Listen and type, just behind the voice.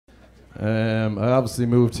I obviously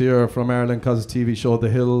moved here from Ireland because of TV show The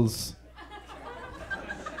Hills.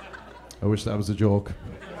 I wish that was a joke.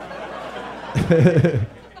 I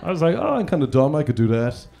was like, oh, I'm kind of dumb, I could do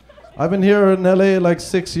that. I've been here in LA like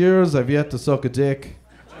 6 years, I've yet to suck a dick.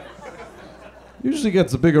 Usually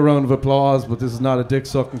gets a bigger round of applause, but this is not a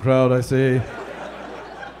dick-sucking crowd, I say.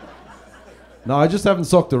 No, I just haven't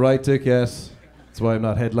sucked the right dick yet. That's why I'm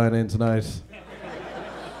not headlining tonight.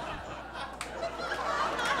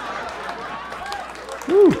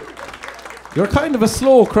 Woo. You're kind of a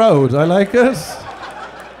slow crowd, I like it.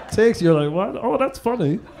 You're like, what? Oh, that's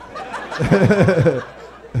funny.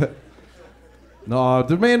 No,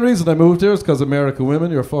 the main reason I moved here is because American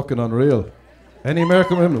women, you're fucking unreal. Any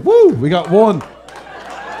American women? Woo! We got one.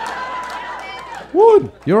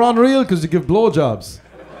 One. You're unreal because you give blowjobs.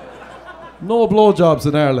 No blowjobs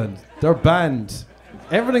in Ireland. They're banned.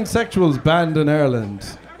 Everything sexual is banned in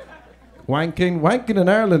Ireland. Wanking in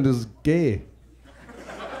Ireland is gay.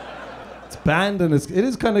 It's banned and it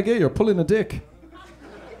is kind of gay. You're pulling a dick.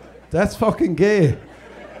 That's fucking gay.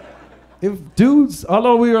 If dudes,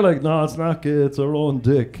 although we were like, no, it's not gay, it's our own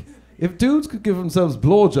dick. If dudes could give themselves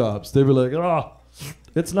blowjobs, they'd be like, oh,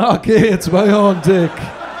 it's not gay, it's my own dick.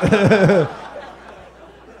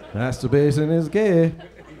 Masturbating is gay.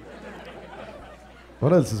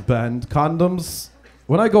 What else is banned? Condoms.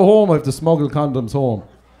 When I go home, I have to smuggle condoms home.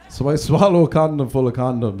 So I swallow a condom full of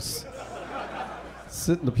condoms.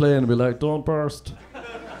 Sit in the plane and be like, don't burst.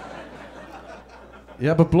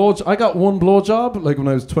 Yeah, but I got one blowjob, like when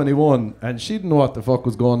I was 21, and she didn't know what the fuck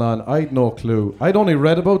was going on. I had no clue. I'd only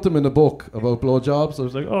read about them in a book about blowjobs. I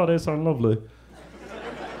was like, oh, they sound lovely.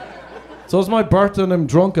 So it was my birthday and I'm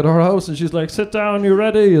drunk at her house, and she's like, sit down, you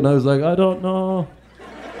ready? And I was like, I don't know.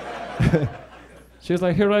 She was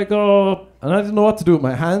like, here I go. And I didn't know what to do with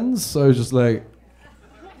my hands, so I was just like...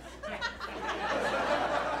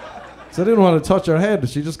 So I didn't want to touch her head,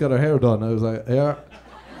 she just got her hair done. I was like, yeah.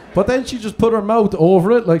 But then she just put her mouth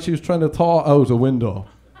over it like she was trying to thaw out a window.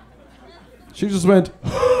 She just went...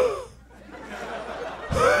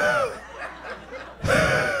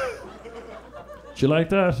 Do you like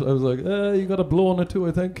that? I was like, you got a blow on it too,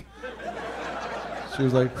 I think. She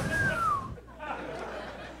was like...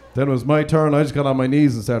 Then it was my turn, I just got on my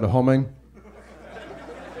knees and started humming.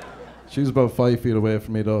 She was about 5 feet away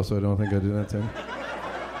from me though, so I don't think I did anything.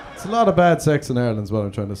 It's a lot of bad sex in Ireland is what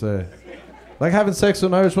I'm trying to say. Like having sex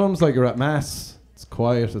with an Irish woman's like you're at mass. It's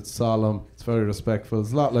quiet, it's solemn, it's very respectful.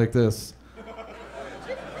 It's a lot like this.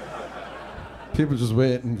 People just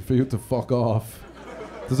waiting for you to fuck off.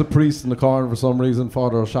 There's a priest in the corner for some reason,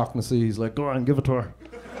 Father O'Shaughnessy. He's like, go on, give it to her.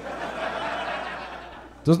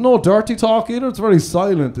 There's no dirty talk either, it's very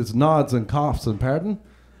silent. It's nods and coughs and pardon.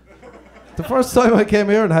 The first time I came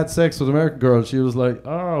here and had sex with an American girl, she was like,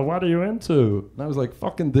 oh, what are you into? And I was like,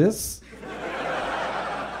 fucking this?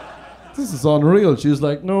 This is unreal. She was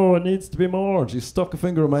like, no, it needs to be more. And she stuck a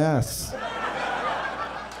finger in my ass.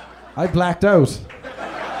 I blacked out.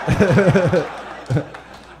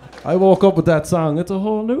 I woke up with that song, It's a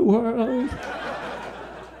Whole New World.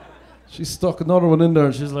 She stuck another one in there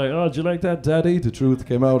and she's like, oh, do you like that, Daddy? The truth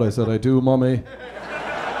came out. I said, I do, Mummy.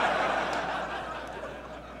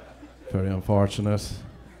 Very unfortunate.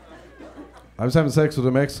 I was having sex with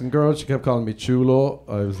a Mexican girl. She kept calling me Chulo.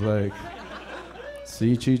 I was like,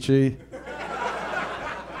 see, Chi-Chi?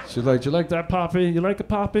 She's like, do you like that poppy? You like a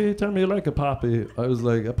poppy? Tell me you like a poppy. I was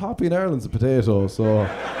like, a poppy in Ireland's a potato, so...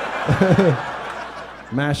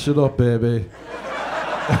 Mash it up, baby.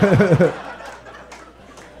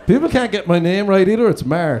 People can't get my name right either. It's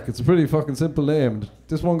Mark. It's a pretty fucking simple name.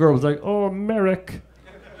 This one girl was like, oh, Merrick.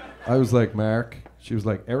 I was like, Mark. She was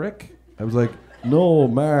like, Eric? I was like, no,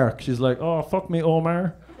 Mark. She's like, oh, fuck me,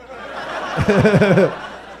 Omar.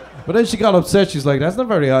 But then she got upset. She's like, that's not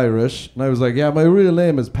very Irish. And I was like, yeah, my real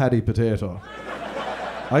name is Paddy Potato.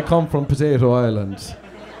 I come from Potato Island.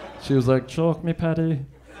 She was like, choke me, Paddy.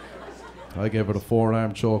 I gave her the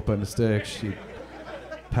forearm choke by mistake. She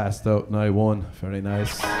passed out and I won. Very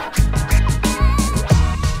nice.